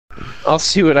I'll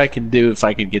see what I can do if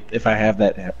I have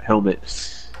that helmet.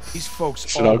 These folks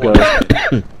Should all I go?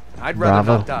 I'd rather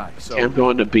Bravo. not die, so I'm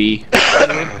going to B.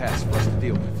 no impasse for us to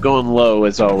deal with. Going low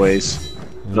as always,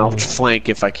 and I'll flank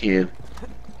if I can.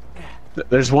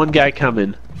 There's one guy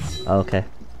coming. Okay.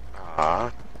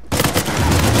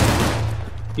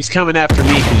 He's coming after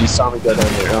me because he saw me go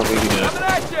down there. Oh, maybe not. Coming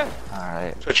at you.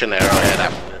 Alright. Switching arrowhead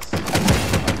after this.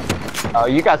 Oh,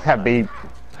 you guys have B.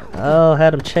 Oh,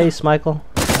 had him chase, Michael.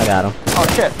 I got him. Oh,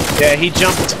 shit. Yeah, he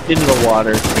jumped into the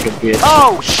water like a bitch.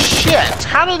 Oh shit!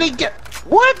 How did he get?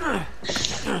 What? How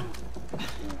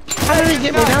did he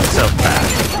get me down so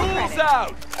fast? Rules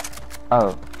out.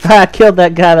 Oh. I killed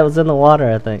that guy that was in the water,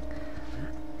 I think.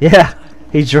 Yeah,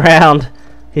 he drowned.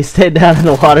 He stayed down in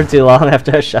the water too long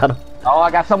after I shot him. Oh, I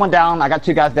got someone down. I got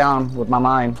 2 guys down with my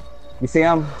mine. You see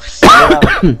him?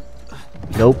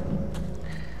 Nope.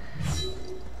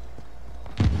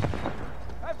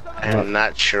 I'm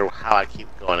not sure how I keep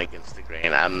going against the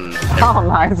grain. I'm. Oh,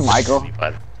 nice, Michael.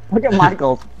 Look at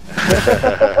Michael.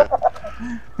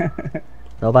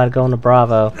 Nobody going to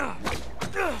Bravo.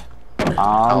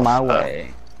 On my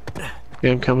way.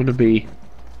 Yeah, I'm coming to B.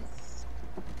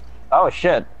 Oh,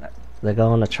 shit. They're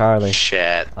going to Charlie.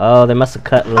 Shit. Oh, they must have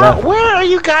cut left. Where are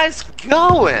you guys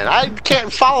going? I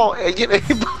can't follow anybody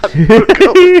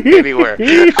go anywhere.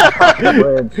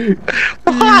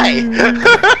 Why?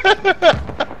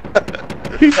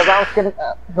 Because I was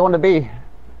going to B.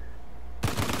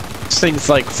 This thing's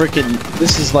like freaking.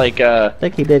 This is like I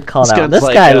think he did call This out. gun's This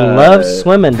like, guy loves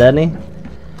swimming, doesn't he?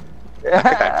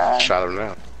 Yeah. Shot him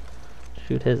now.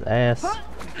 Shoot his ass.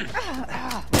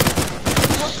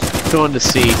 going to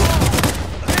C.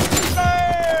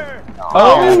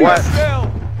 Oh, what?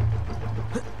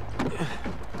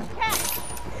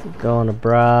 Going to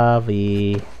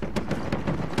Bravi.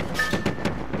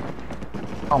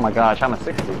 Oh my gosh, I'm a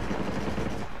 60.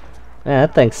 Man,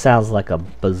 that thing sounds like a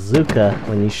bazooka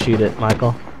when you shoot it,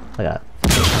 Michael. I got.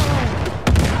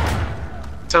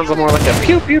 Sounds more like a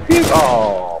pew pew pew.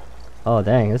 Oh. Oh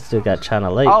dang, this dude got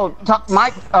China late. Oh,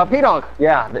 Mike, P-Dog.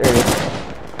 Yeah, there he is.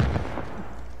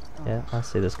 Yeah, I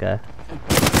see this guy.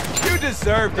 You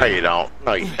deserve No, it. you don't.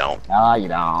 No, you don't. No, you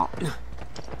don't.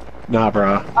 Nah,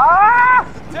 bro. Ah!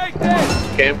 Take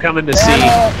this. Okay, I'm coming to C.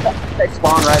 They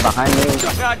spawn right behind me.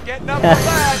 I'm not getting up for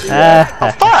that.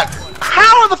 Oh, fuck!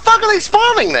 How the fuck are they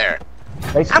spawning there?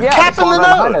 They, I'm they capping spawned the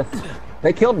right node. behind us.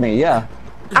 They killed me, yeah.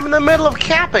 I'm in the middle of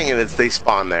capping and they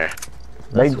spawn there.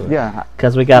 They, yeah.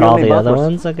 Because we got You all and me the both other were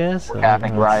ones, I guess.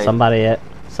 capping, right. Somebody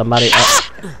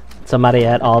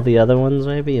at all the other ones,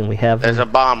 maybe, and we have. There's a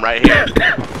bomb right here.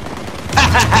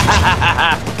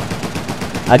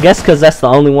 I guess because that's the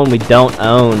only one we don't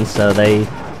own, so they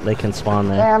can spawn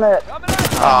there. Damn it.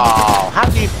 Oh, how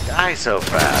do you die so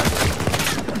fast?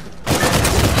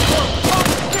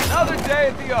 Another day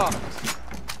at the office.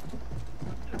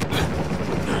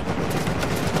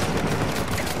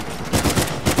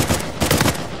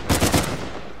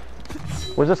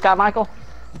 Where's this guy, Michael?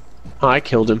 Oh, I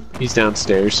killed him. He's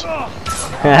downstairs.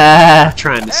 Flushing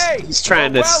Trying to. He's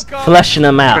trying to.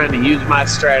 them out. Trying to use my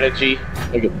strategy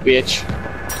like a bitch.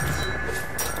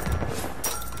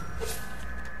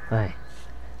 Hey,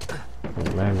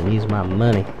 learn to use my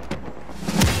money.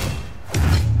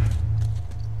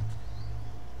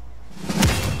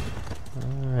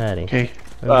 Alrighty. Okay.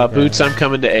 Where we Boots, go? I'm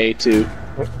coming to A too.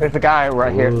 There's a guy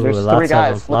right here. Ooh, There's lots 3 of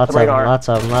guys. them, lots the of them, radar. lots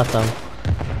of them, lots of them.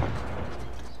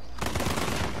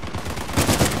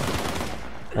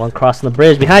 One crossing the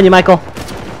bridge behind you, Michael.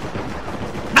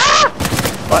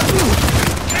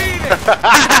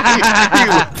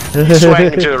 You swang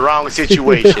into the wrong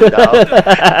situation, dog.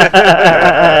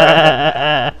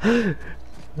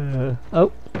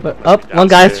 One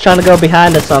guy's trying to go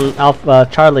behind us on Alpha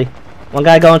Charlie. One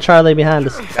guy going Charlie behind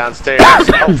us. Downstairs.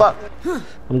 Oh, fuck.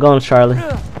 I'm going Charlie.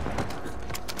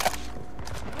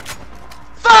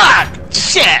 Fuck!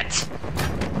 Shit!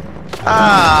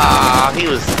 Ah, he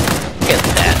was. Get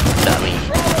that dummy.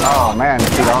 Oh man,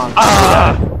 he's on.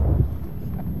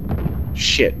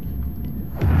 Shit.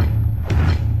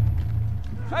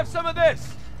 Have some of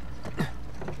this.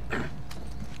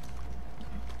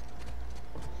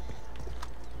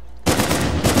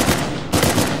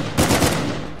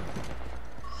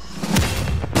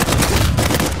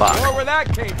 Fuck. Or where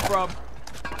that came from.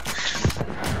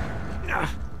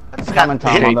 Coming,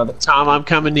 Tom. Hey, on the... Tom, I'm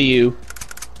coming to you.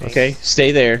 Okay,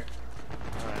 stay there.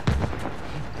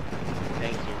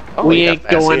 Thank you. Oh, We you got ain't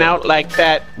fast going here. out like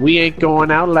that. We ain't going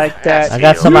out like that. I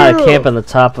got somebody camping the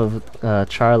top of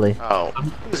Charlie. Oh,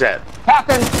 who's that?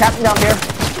 Captain down here.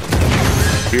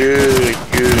 Good,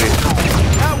 good.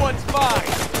 That one's fine.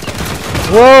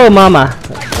 Whoa, mama!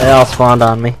 They all spawned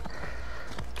on me.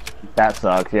 That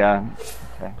sucks, yeah.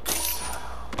 Okay.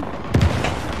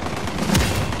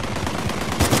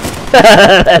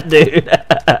 That dude.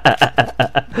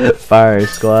 Fire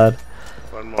squad.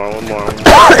 One more.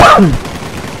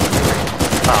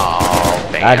 Oh,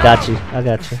 damn. I got you. I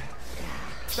got you.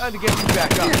 Time to get you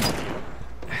back up.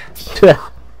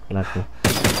 Nothing.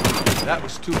 That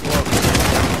was too close.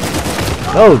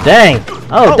 Oh dang!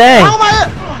 Oh dang!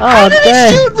 How did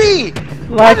dang! he shoot me?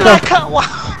 Why did I Michael! cut? Wow.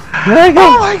 Michael!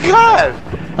 Oh my god!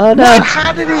 Oh no!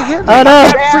 How did he hit me? Oh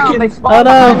no! Damn, they Oh spawned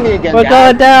behind me no! again, We're guys.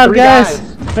 going down, Three guys!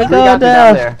 We're Three going guys are down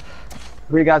down! there.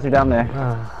 3 guys are down there.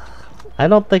 I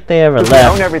don't think they ever We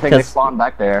left. own everything, they 'cause- spawned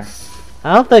back there.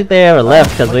 I don't think they ever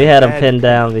left because we had them pinned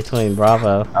down between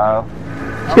Bravo. Oh.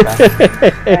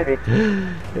 Okay. Maybe.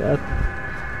 Yeah.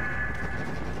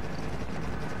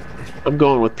 I'm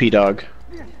going with P-Dog.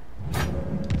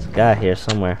 There's a guy here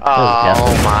somewhere. There's a guy.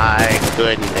 Oh my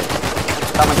goodness.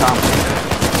 Coming, Tom.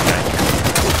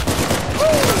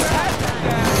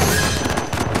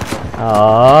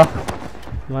 Aww.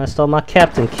 I stole my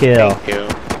captain kill. Thank you.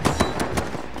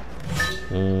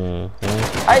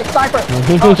 Hey, sniper!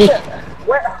 Oh shit!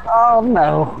 Where? Oh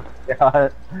no.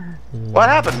 God. What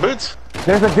happened, Boots?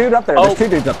 There's a dude up there. Oh. There's 2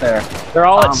 dudes up there. They're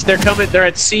all they're coming. They're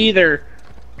at C.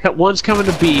 One's coming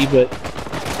to B, but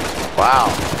Wow.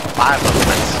 5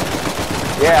 movements.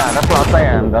 Yeah, that's what I was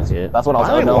saying. Yeah. That's what I was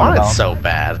Why do they going want it about. so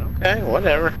bad? Okay,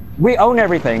 whatever. We own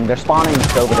everything. They're spawning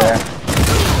over there.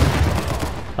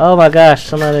 Oh my gosh,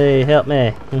 somebody help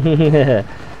me.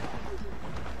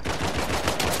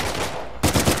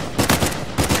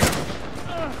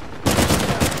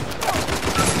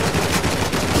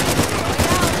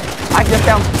 I just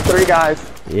down 3 guys.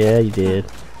 Yeah, you did.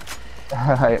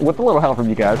 With a little help from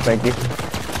you guys, thank you.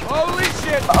 Holy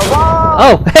shit!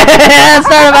 Oh! I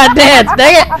started my dance,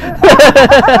 dang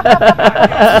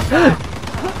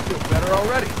Feel better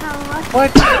already.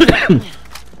 what?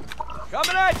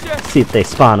 Coming at you. it! See if they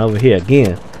spawn over here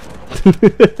again.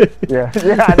 Yeah,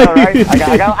 yeah, I know, right?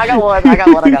 I got one.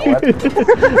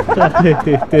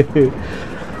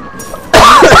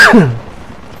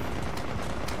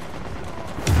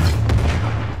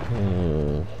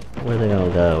 Where they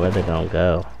gonna go? Where they gonna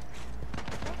go?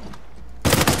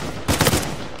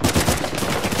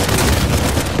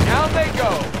 Down they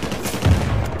go.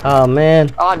 Oh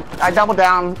man. I doubled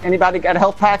down. Anybody got a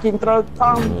health pack you can throw,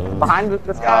 Tom? Behind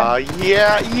this guy?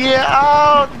 Yeah.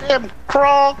 Oh, damn,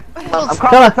 crawl. I'm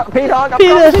crawling. P-Dog, I'm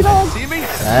crawling, P-Dog. See me?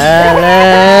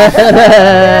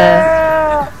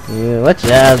 Yeah, what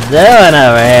y'all doing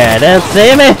over here? Don't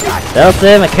see me? Don't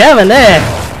see me coming there.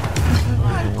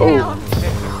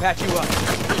 Patch you up.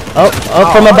 Oh,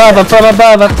 from above, from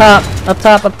above, up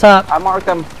top. I marked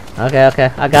them. Okay,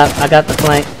 I got the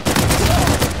flank.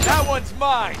 That one's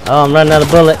mine. Oh, I'm running out of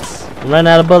bullets.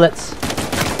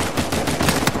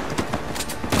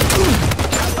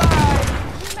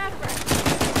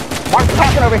 Mark the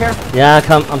captain over here. Yeah,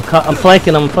 I'm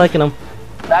flanking him.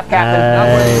 That captain. Not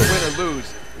whether Nice. you win or lose.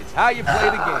 It's how you play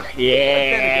the game.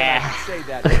 Yeah. But then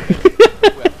again, I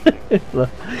can say that.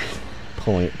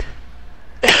 Point.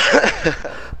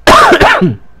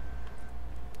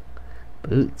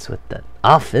 Boots with the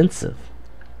offensive.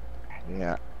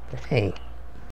 Yeah. Dang.